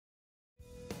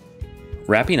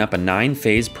Wrapping up a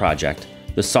 9-phase project,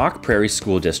 the Sauk Prairie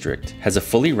School District has a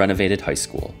fully renovated high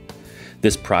school.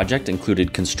 This project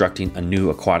included constructing a new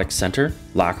aquatic center,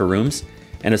 locker rooms,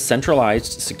 and a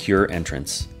centralized, secure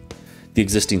entrance. The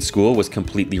existing school was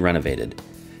completely renovated.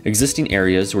 Existing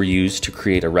areas were used to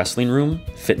create a wrestling room,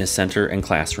 fitness center, and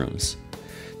classrooms.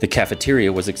 The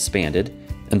cafeteria was expanded,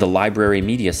 and the library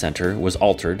media center was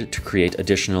altered to create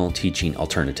additional teaching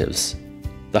alternatives.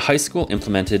 The high school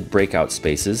implemented breakout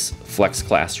spaces, flex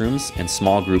classrooms, and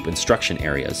small group instruction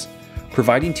areas,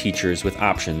 providing teachers with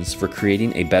options for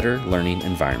creating a better learning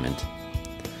environment.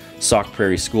 Sauk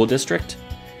Prairie School District,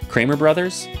 Kramer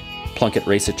Brothers, Plunkett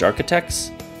Racich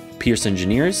Architects, Pierce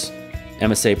Engineers,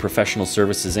 MSA Professional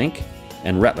Services Inc.,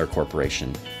 and Rettler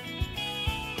Corporation.